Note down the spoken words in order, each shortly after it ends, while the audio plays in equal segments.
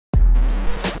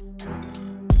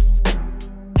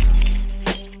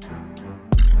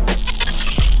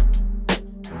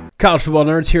College football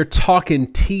nerds here talking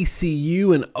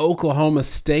TCU and Oklahoma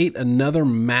State. Another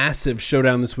massive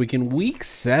showdown this weekend. Week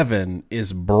 7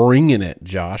 is bringing it,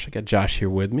 Josh. I got Josh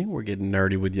here with me. We're getting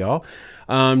nerdy with y'all.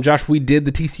 Josh, we did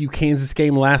the TCU-Kansas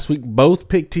game last week. Both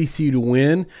picked TCU to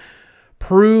win.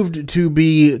 Proved to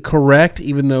be correct,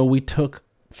 even though we took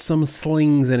some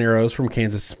slings and arrows from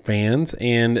Kansas fans.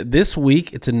 And this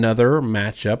week, it's another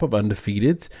matchup of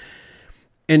undefeateds.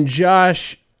 And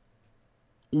Josh,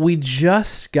 we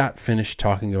just got finished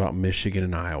talking about Michigan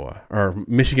and Iowa, or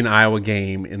Michigan-Iowa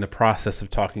game in the process of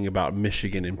talking about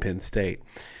Michigan and Penn State.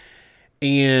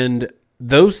 And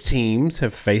those teams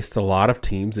have faced a lot of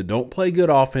teams that don't play good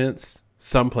offense,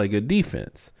 some play good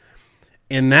defense.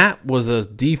 And that was a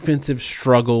defensive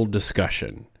struggle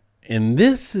discussion. And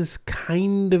this is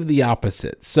kind of the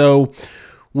opposite. So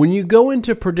when you go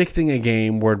into predicting a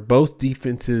game where both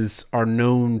defenses are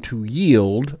known to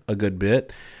yield a good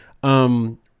bit,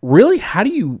 really, how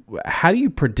do you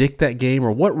predict that game,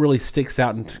 or what really sticks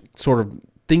out in sort of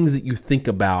things that you think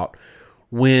about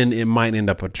when it might end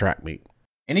up a track meet?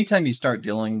 Anytime you start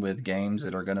dealing with games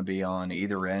that are going to be on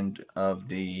either end of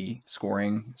the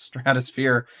scoring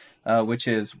stratosphere, which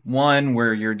is one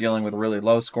where you're dealing with a really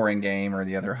low scoring game or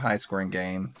the other high scoring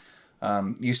game,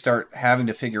 you start having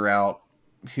to figure out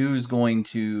who's going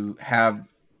to have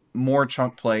more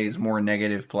chunk plays, more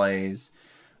negative plays,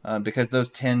 because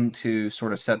those tend to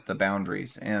sort of set the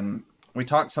boundaries. And we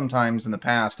talked sometimes in the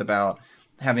past about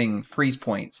having freeze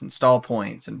points and stall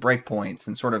points and break points,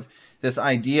 and sort of this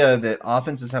idea that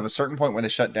offenses have a certain point where they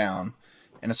shut down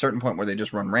and a certain point where they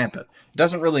just run rampant. It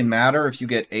doesn't really matter if you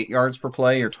get 8 yards per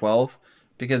play or 12,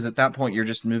 because at that point you're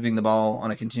just moving the ball on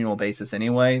a continual basis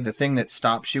anyway. The thing that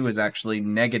stops you is actually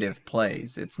negative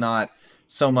plays. It's not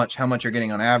so much how much you're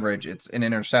getting on average. It's an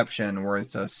interception, or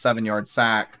it's a 7-yard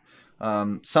sack,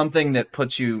 something that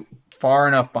puts you far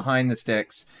enough behind the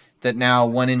sticks that now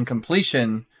one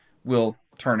incompletion will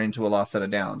turn into a lost set of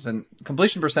downs. And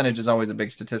completion percentage is always a big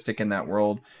statistic in that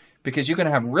world, because you can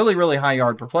have really, really high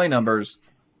yard per play numbers,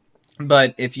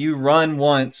 but if you run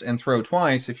once and throw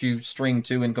twice, if you string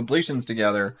 2 incompletions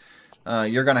together,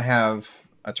 you're going to have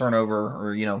a turnover,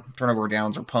 or turnover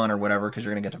downs or punt or whatever, because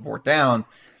you're going to get to 4th down,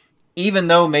 even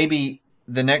though maybe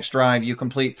the next drive you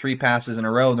complete 3 passes in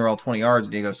a row and they're all 20 yards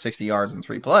and you go 60 yards in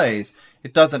 3 plays.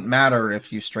 It doesn't matter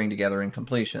if you string together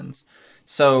incompletions.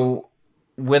 So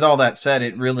with all that said,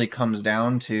 it really comes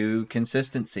down to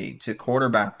consistency, to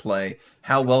quarterback play.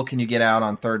 How well can you get out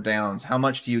on 3rd downs? How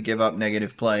much do you give up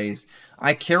negative plays?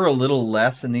 I care a little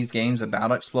less in these games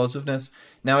about explosiveness.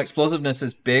 Now, explosiveness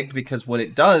is big because what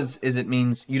it does is it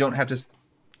means you don't have to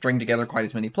string together quite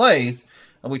as many plays.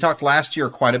 We talked last year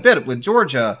quite a bit with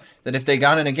Georgia that if they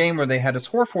got in a game where they had to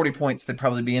score 40 points, they'd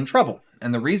probably be in trouble.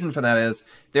 And the reason for that is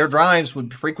their drives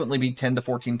would frequently be 10 to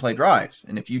 14 play drives.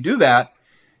 And if you do that,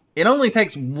 it only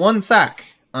takes 1 sack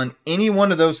on any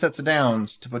one of those sets of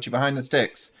downs to put you behind the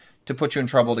sticks, to put you in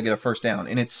trouble to get a 1st down.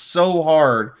 And it's so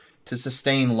hard to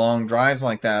sustain long drives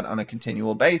like that on a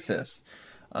continual basis.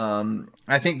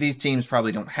 I think these teams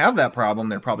probably don't have that problem.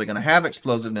 They're probably going to have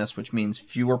explosiveness, which means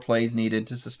fewer plays needed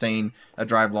to sustain a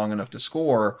drive long enough to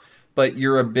score. But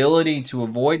your ability to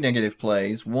avoid negative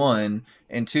plays, 1,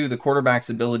 and 2, the quarterback's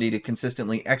ability to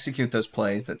consistently execute those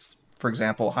plays, that's, for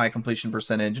example, high completion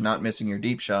percentage, not missing your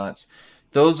deep shots,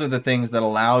 those are the things that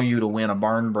allow you to win a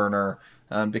barn burner,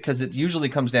 because it usually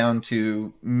comes down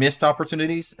to missed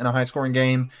opportunities in a high-scoring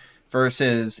game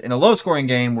versus in a low-scoring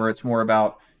game where it's more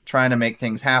about trying to make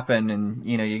things happen, and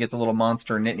you get the little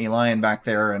monster Nittany Lion back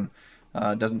there, and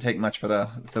it doesn't take much for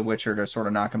the Witcher to sort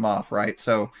of knock him off, right?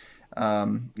 So,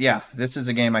 yeah, this is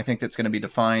a game I think that's going to be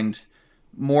defined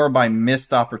more by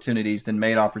missed opportunities than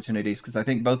made opportunities, because I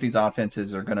think both these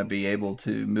offenses are going to be able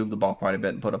to move the ball quite a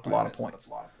bit and put up a lot of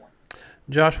points.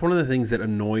 Josh, one of the things that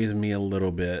annoys me a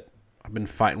little bit, I've been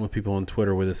fighting with people on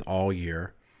Twitter with this all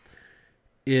year,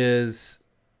 is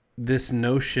this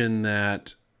notion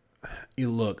that,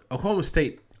 look, Oklahoma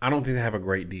State, I don't think they have a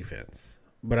great defense,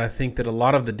 but I think that a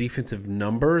lot of the defensive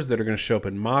numbers that are going to show up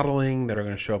in modeling, that are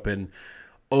going to show up in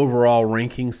overall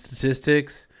ranking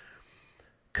statistics,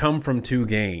 come from 2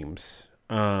 games,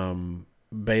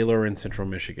 Baylor and Central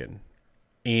Michigan.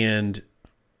 And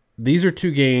these are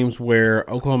 2 games where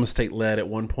Oklahoma State led at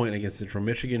one point against Central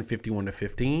Michigan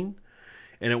 51-15,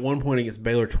 and at one point against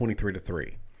Baylor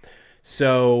 23-3.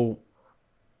 So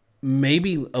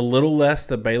maybe a little less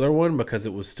the Baylor one, because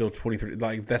it was still 23.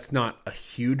 Like, that's not a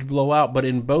huge blowout, but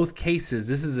in both cases,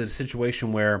 this is a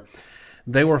situation where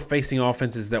they were facing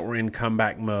offenses that were in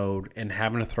comeback mode and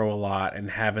having to throw a lot and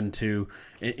having to,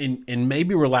 and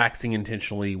maybe relaxing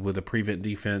intentionally with a prevent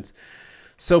defense.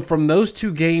 So from those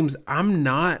 2 games, I'm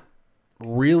not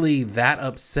really that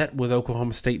upset with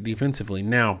Oklahoma State defensively.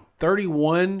 Now,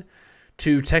 31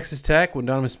 to Texas Tech when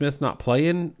Donovan Smith's not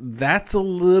playing, that's a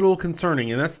little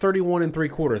concerning. And that's 31 and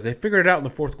 3/4. They figured it out in the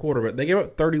fourth quarter, but they gave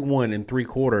up 31 and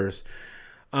 3/4.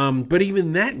 But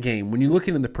even that game, when you look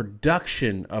into the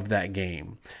production of that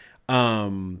game,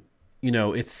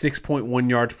 it's 6.1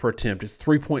 yards per attempt. It's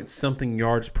 3-point-something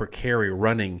yards per carry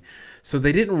running. So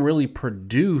they didn't really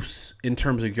produce, in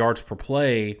terms of yards per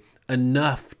play,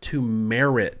 enough to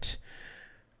merit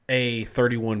a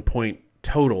 31-point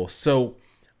total. So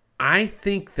I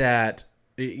think that,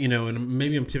 and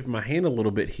maybe I'm tipping my hand a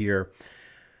little bit here,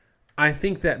 I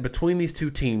think that between these two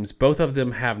teams, both of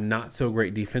them have not so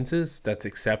great defenses. That's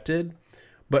accepted.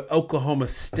 But Oklahoma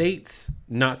State's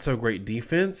not so great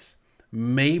defense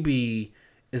maybe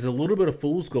is a little bit of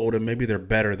fool's gold, and maybe they're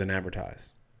better than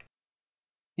advertised.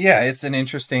 Yeah, it's an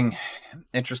interesting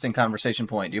conversation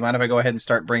point. Do you mind if I go ahead and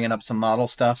start bringing up some model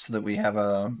stuff so that we have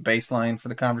a baseline for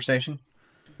the conversation?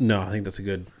 No, I think that's a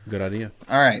good idea.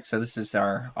 All right, so this is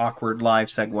our awkward live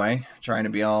segue, trying to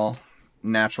be all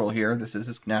natural here. This is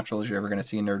as natural as you're ever going to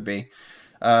see a nerd be.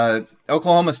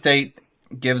 Oklahoma State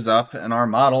gives up, in our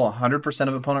model, 100%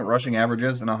 of opponent rushing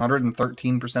averages and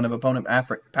 113% of opponent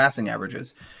passing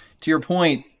averages. To your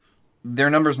point, their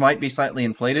numbers might be slightly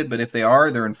inflated, but if they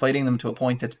are, they're inflating them to a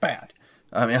point that's bad.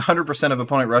 I mean, 100% of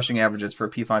opponent rushing averages for a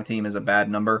P5 team is a bad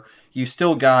number. You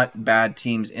still got bad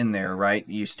teams in there, right?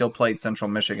 You still played Central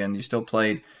Michigan. You still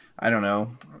played,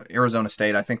 Arizona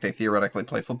State. I think they theoretically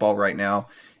play football right now.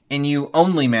 And you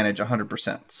only manage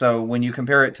 100%. So when you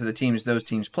compare it to the teams those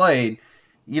teams played,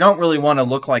 you don't really want to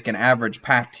look like an average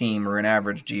Pac team or an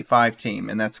average G5 team,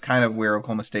 and that's kind of where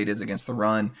Oklahoma State is against the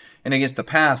run. And against the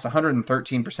pass,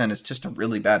 113% is just a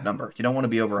really bad number. You don't want to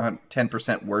be over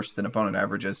 10% worse than opponent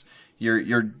averages.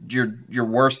 You're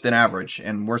worse than average,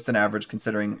 and worse than average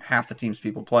considering half the teams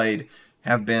people played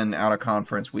have been out of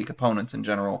conference, weak opponents in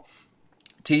general.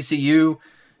 TCU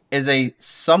is a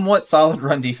somewhat solid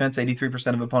run defense,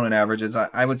 83% of opponent averages.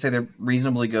 I would say they're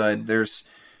reasonably good. There's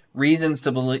reasons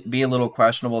to be a little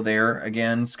questionable there.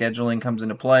 Again, scheduling comes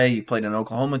into play. You played an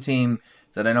Oklahoma team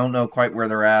that I don't know quite where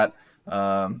they're at.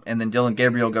 And then Dillon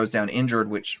Gabriel goes down injured,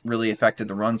 which really affected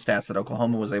the run stats that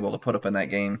Oklahoma was able to put up in that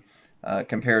game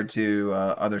compared to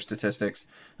other statistics.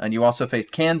 And you also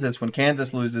faced Kansas when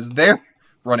Kansas loses their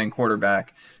running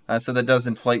quarterback. So that does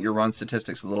inflate your run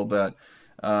statistics a little bit.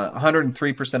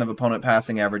 103% of opponent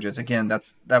passing averages. Again,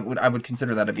 I would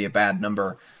consider that to be a bad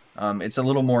number. It's a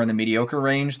little more in the mediocre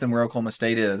range than where Oklahoma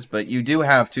State is, but you do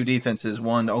have two defenses.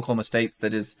 One, Oklahoma State's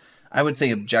that is, I would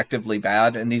say, objectively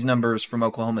bad, and these numbers from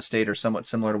Oklahoma State are somewhat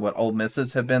similar to what Ole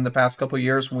Miss's have been the past couple of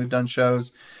years when we've done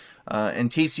shows. And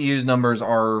TCU's numbers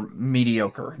are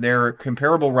mediocre. They're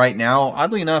comparable right now.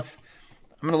 Oddly enough,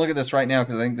 I'm going to look at this right now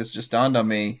because I think this just dawned on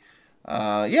me.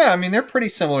 They're pretty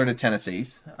similar to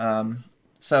Tennessee's.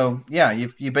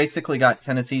 You basically got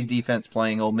Tennessee's defense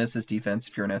playing Ole Miss's defense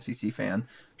if you're an SEC fan.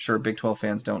 Sure, Big 12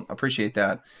 fans don't appreciate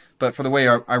that. But for the way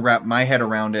I wrap my head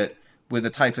around it with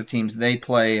the types of teams they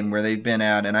play and where they've been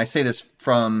at, and I say this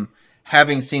from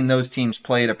having seen those teams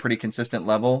play at a pretty consistent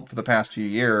level for the past few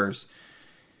years,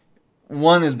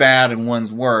 one is bad and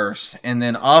one's worse. And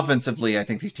then offensively, I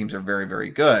think these teams are very, very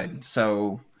good.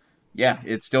 So, yeah,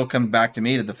 it still comes back to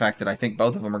me to the fact that I think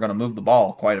both of them are going to move the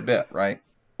ball quite a bit, right?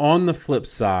 On the flip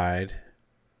side,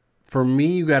 for me,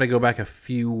 you got to go back a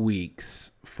few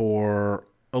weeks for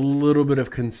a little bit of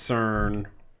concern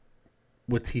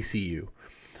with TCU.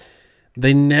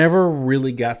 They never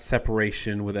really got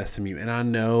separation with SMU, and I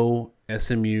know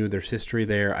SMU, there's history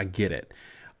there. I get it.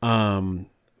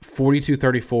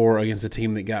 42-34 against a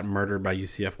team that got murdered by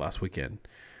UCF last weekend.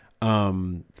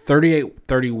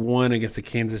 38-31 against a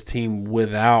Kansas team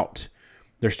without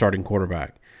their starting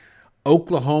quarterback.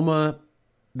 Oklahoma,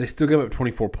 they still gave up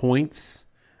 24 points.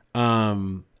 I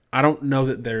don't know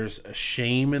that there's a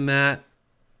shame in that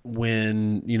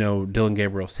when, Dillon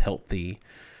Gabriel's healthy.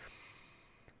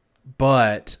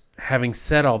 But having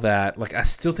said all that, I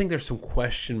still think there's some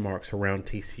question marks around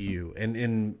TCU.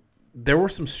 And there were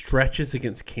some stretches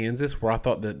against Kansas where I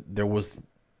thought that there was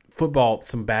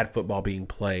some bad football being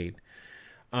played.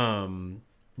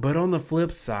 But on the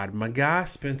flip side, my guy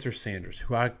Spencer Sanders,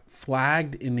 who I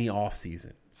flagged in the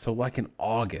offseason, so in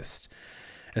August,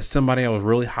 as somebody I was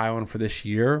really high on for this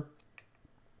year,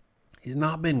 he's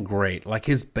not been great.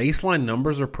 His baseline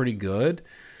numbers are pretty good,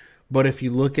 but if you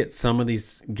look at some of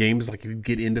these games, if you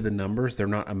get into the numbers, they're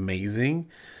not amazing.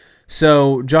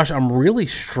 So, Josh, I'm really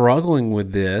struggling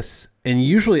with this, and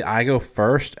usually I go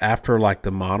first after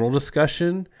the model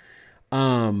discussion. But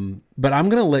I'm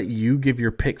going to let you give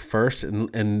your pick first, and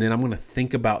then I'm going to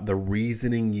think about the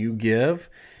reasoning you give.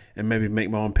 and maybe make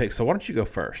my own pick. So why don't you go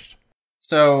first?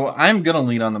 So I'm going to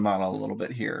lead on the model a little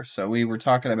bit here. So we were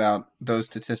talking about those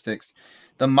statistics.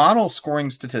 The model scoring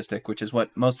statistic, which is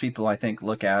what most people I think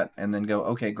look at and then go,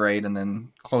 okay, great, and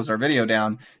then close our video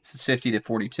down, says 50 to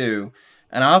 42.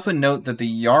 And I often note that the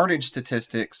yardage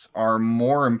statistics are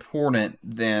more important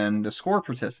than the score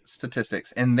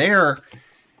statistics. And there,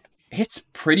 it's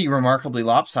pretty remarkably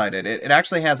lopsided. It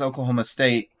actually has Oklahoma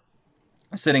State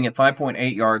sitting at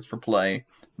 5.8 yards per play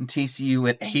and TCU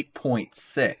at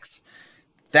 8.6.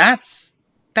 That's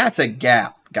a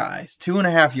gap, guys.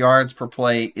 2.5 yards per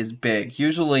play is big.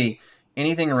 Usually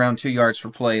anything around 2 yards per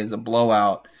play is a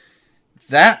blowout.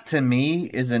 That to me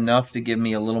is enough to give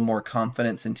me a little more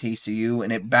confidence in TCU,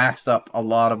 and it backs up a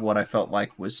lot of what I felt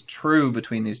like was true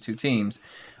between these two teams.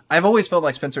 I've always felt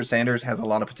like Spencer Sanders has a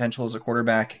lot of potential as a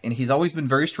quarterback, and he's always been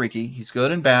very streaky. He's good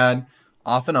and bad,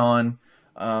 off and on.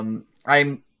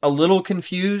 I'm a little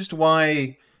confused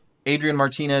why Adrian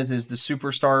Martinez is the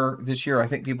superstar this year. I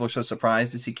think people are so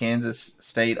surprised to see Kansas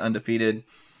State undefeated,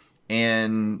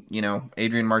 and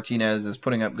Adrian Martinez is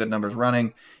putting up good numbers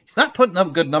running. He's not putting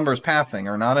up good numbers passing,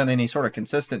 or not on any sort of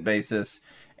consistent basis.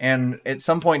 And at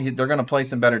some point, they're going to play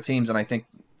some better teams, and I think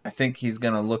he's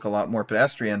going to look a lot more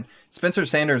pedestrian. Spencer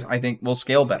Sanders, I think, will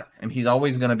scale better, and he's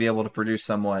always going to be able to produce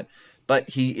somewhat, but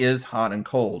he is hot and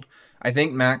cold. I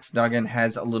think Max Duggan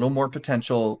has a little more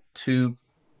potential to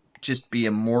just be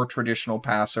a more traditional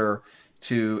passer,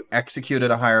 to execute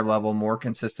at a higher level more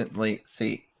consistently,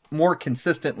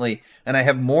 and I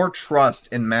have more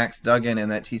trust in Max Duggan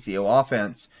and that TCU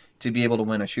offense to be able to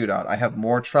win a shootout. I have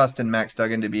more trust in Max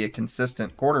Duggan to be a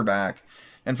consistent quarterback,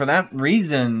 and for that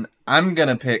reason, I'm going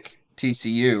to pick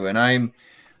TCU, and I'm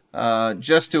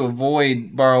just to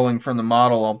avoid borrowing from the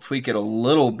model, I'll tweak it a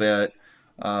little bit.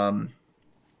 I'll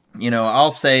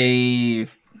say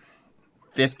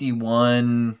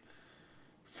 51-42.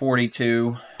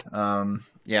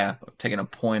 Taking a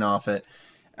point off it.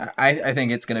 I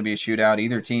think it's going to be a shootout.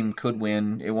 Either team could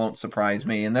win. It won't surprise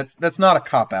me. And that's not a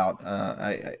cop-out.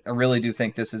 I really do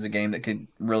think this is a game that could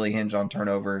really hinge on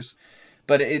turnovers.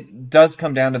 But it does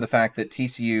come down to the fact that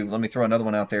TCU, let me throw another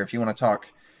one out there if you want to talk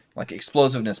like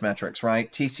explosiveness metrics,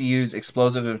 right? TCU's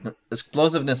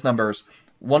explosiveness numbers,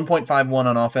 1.51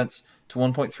 on offense to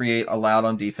 1.38 allowed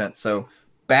on defense. So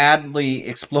badly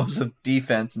explosive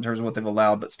defense in terms of what they've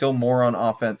allowed, but still more on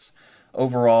offense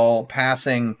overall,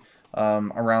 passing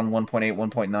around 1.8,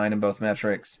 1.9 in both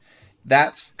metrics.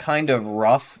 That's kind of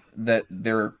rough that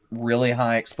they're really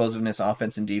high explosiveness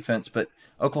offense and defense, but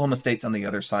Oklahoma State's on the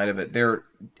other side of it. Their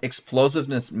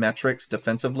explosiveness metrics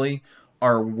defensively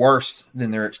are worse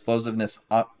than their explosiveness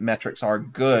metrics are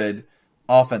good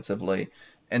offensively.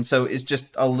 And so it's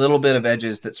just a little bit of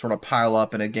edges that sort of pile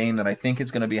up in a game that I think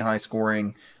is going to be high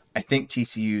scoring. I think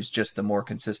TCU is just the more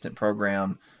consistent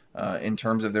program in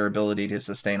terms of their ability to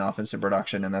sustain offensive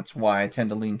production, and that's why I tend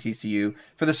to lean TCU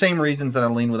for the same reasons that I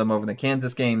lean with them over the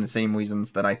Kansas game, the same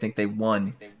reasons that I think they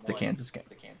won the Kansas game.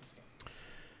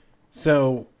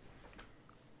 So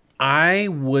I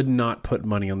would not put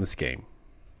money on this game.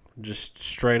 Just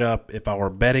straight up, if I were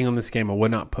betting on this game, I would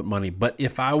not put money. But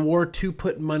if I were to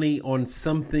put money on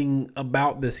something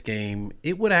about this game,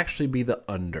 it would actually be the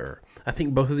under. I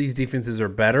think both of these defenses are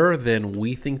better than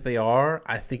we think they are.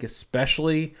 I think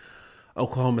especially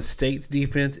Oklahoma State's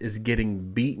defense is getting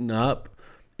beaten up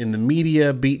in the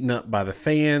media, beaten up by the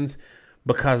fans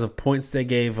because of points they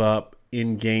gave up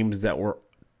in games that were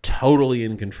totally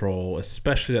in control,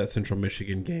 especially that Central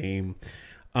Michigan game.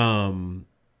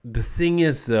 The thing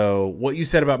is, though, what you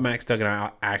said about Max Duggan,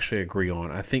 I actually agree on.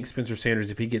 I think Spencer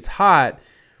Sanders, if he gets hot,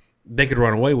 they could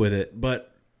run away with it.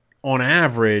 But on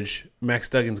average, Max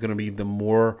Duggan's going to be the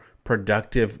more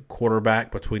productive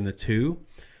quarterback between the two.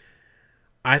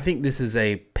 I think this is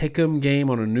a pick'em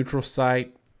game on a neutral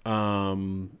site.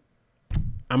 I'm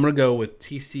going to go with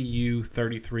TCU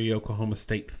 33, Oklahoma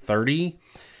State 30.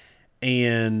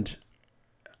 And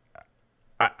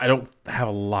I don't have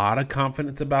a lot of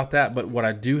confidence about that, but what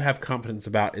I do have confidence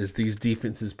about is these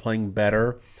defenses playing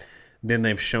better than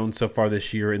they've shown so far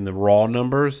this year in the raw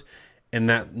numbers, and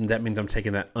that means I'm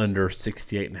taking that under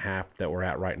 68.5 that we're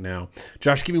at right now.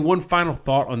 Josh, give me one final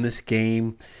thought on this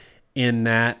game in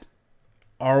that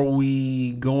are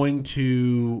we going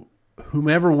to,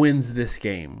 whomever wins this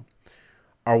game,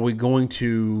 are we going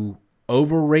to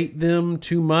overrate them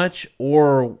too much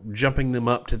or jumping them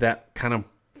up to that kind of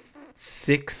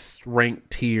 6th ranked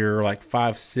tier, like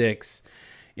 5, 6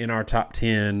 in our top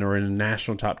 10 or in a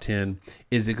national top 10?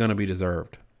 Is it going to be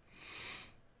deserved?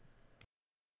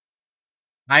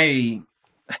 I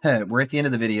we're at the end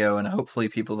of the video, and hopefully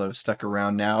people that have stuck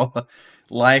around now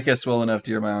like us well enough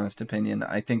to hear my honest opinion.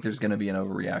 I think there's going to be an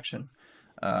overreaction.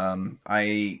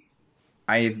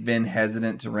 I've been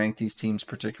hesitant to rank these teams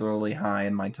particularly high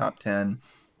in my top 10.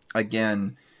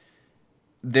 Again,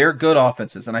 they're good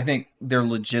offenses, and I think they're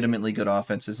legitimately good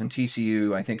offenses. And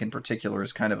TCU, I think in particular,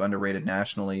 is kind of underrated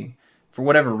nationally. For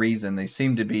whatever reason, they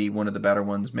seem to be one of the better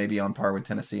ones, maybe on par with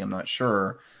Tennessee, I'm not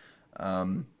sure.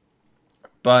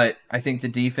 But I think the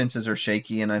defenses are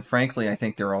shaky, and frankly, I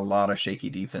think there are a lot of shaky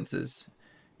defenses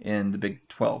in the Big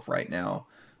 12 right now.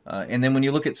 And then when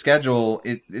you look at schedule,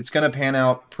 it's going to pan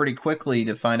out pretty quickly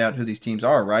to find out who these teams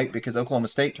are, right? Because Oklahoma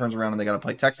State turns around and they got to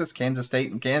play Texas, Kansas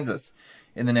State, and Kansas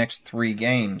in the next 3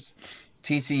 games.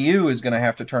 TCU is going to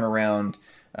have to turn around,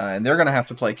 and they're going to have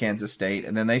to play Kansas State,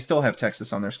 and then they still have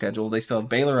Texas on their schedule. They still have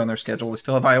Baylor on their schedule. They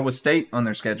still have Iowa State on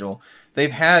their schedule.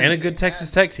 They've had and a good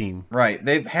Texas Tech team. Right.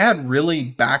 They've had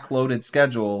really backloaded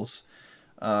schedules,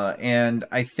 and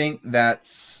I think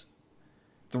that's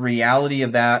the reality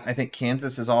of that. I think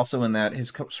Kansas is also in that,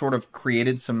 has sort of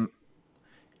created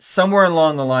somewhere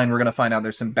along the line, we're going to find out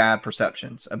there's some bad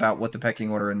perceptions about what the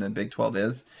pecking order in the Big 12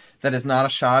 is. That is not a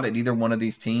shot at either one of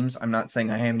these teams. I'm not saying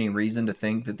I have any reason to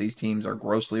think that these teams are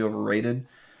grossly overrated,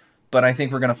 but I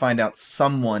think we're going to find out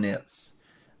someone is.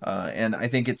 And I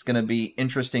think it's going to be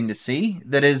interesting to see.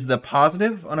 That is the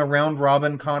positive on a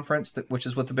round-robin conference, which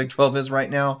is what the Big 12 is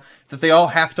right now, that they all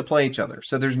have to play each other.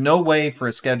 So there's no way for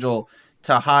a schedule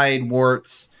to hide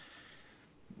warts.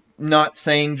 Not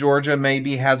saying Georgia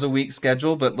maybe has a weak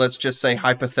schedule, but let's just say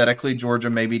hypothetically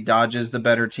Georgia maybe dodges the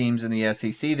better teams in the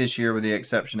SEC this year with the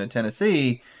exception of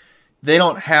Tennessee. They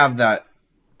don't have that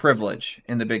privilege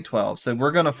in the Big 12. So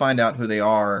we're going to find out who they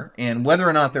are, and whether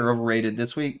or not they're overrated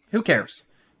this week, who cares,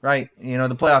 right? You know,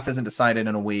 the playoff isn't decided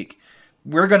in a week.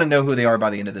 We're going to know who they are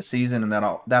by the end of the season, and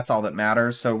that's all that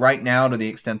matters. So right now, to the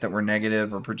extent that we're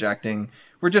negative or projecting,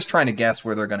 we're just trying to guess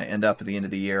where they're going to end up at the end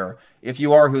of the year. If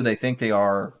you are who they think they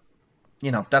are,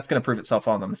 you know, that's going to prove itself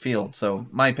on the field. So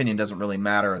my opinion doesn't really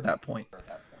matter at that point.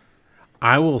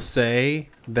 I will say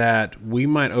that we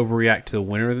might overreact to the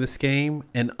winner of this game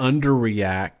and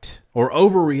underreact or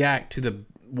overreact to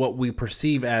what we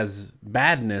perceive as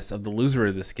badness of the loser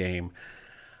of this game.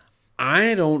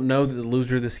 I don't know that the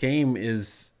loser of this game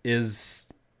is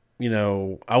you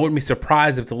know, I wouldn't be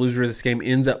surprised if the loser of this game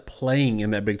ends up playing in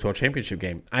that Big 12 championship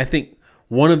game. I think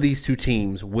one of these two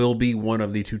teams will be one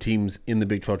of the two teams in the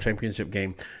Big 12 championship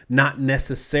game, not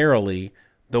necessarily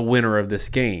the winner of this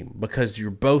game, because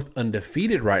you're both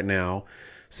undefeated right now.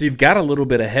 So you've got a little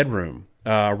bit of headroom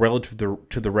relative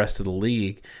to the rest of the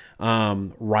league.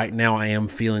 Right now, I am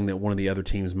feeling that one of the other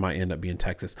teams might end up being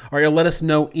Texas. All right, let us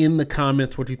know in the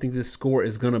comments what you think this score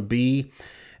is going to be.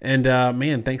 And,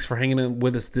 man, thanks for hanging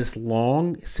with us this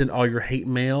long. Send all your hate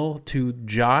mail to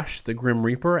Josh, the Grim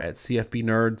Reaper, at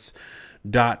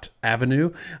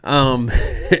cfbnerds.avenue,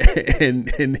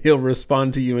 and he'll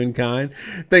respond to you in kind.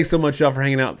 Thanks so much, y'all, for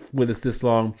hanging out with us this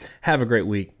long. Have a great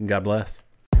week, and God bless.